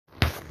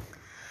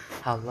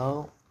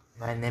Hello,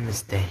 my name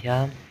is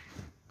Dahyun.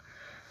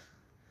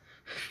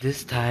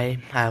 This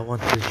time I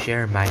want to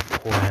share my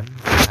poem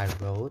that I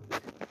wrote.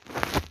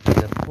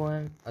 The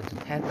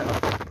title of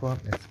the poem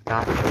is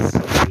God's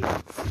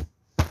Gift.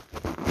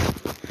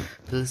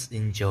 Please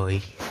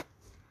enjoy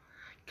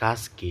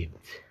God's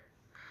gift.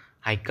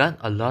 I got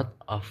a lot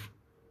of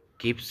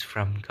gifts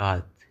from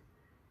God.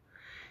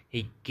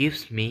 He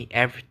gives me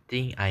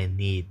everything I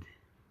need.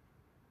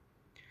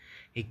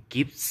 He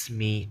gives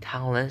me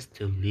talents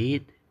to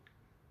lead.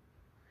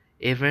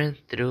 Even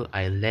though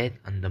I laid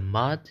on the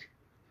mud,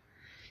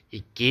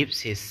 He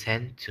gives His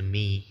scent to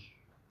me.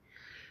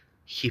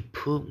 He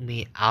pulled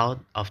me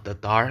out of the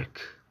dark.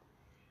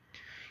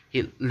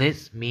 He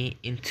leads me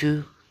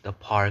into the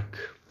park.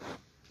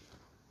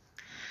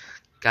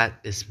 God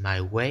is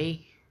my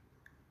way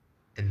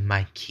and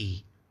my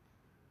key.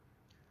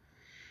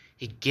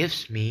 He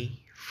gives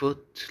me food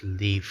to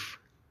live.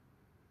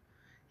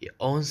 He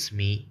owns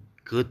me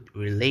good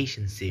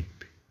relationship.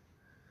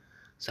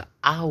 So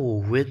I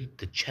will win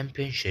the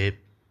championship,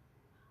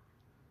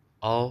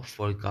 all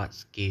for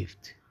God's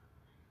gift.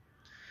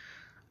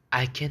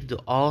 I can do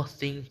all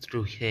things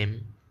through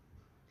Him.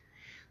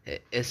 He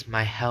is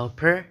my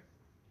helper,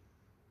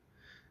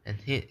 and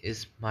He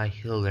is my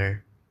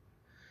healer,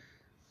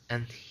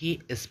 and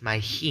He is my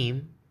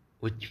hymn,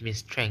 which means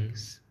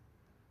strength.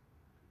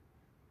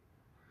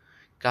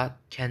 God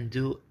can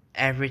do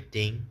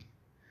everything.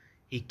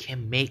 He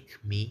can make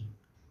me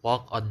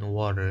walk on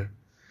water.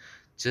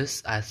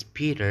 Just as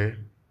Peter,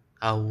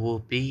 I will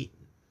be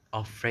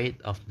afraid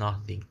of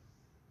nothing.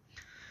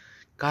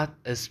 God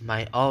is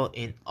my all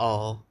in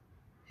all.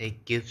 He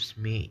gives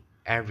me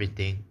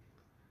everything.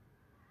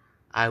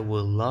 I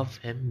will love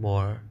Him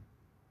more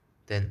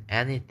than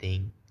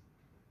anything.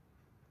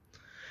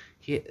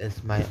 He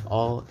is my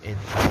all in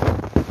all.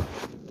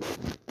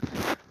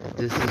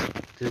 This is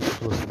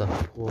this was the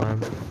poem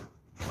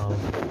of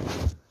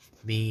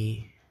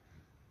me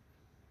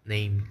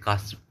named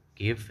God's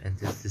Gift, and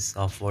this is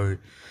all for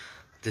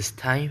this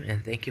time,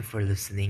 and thank you for listening.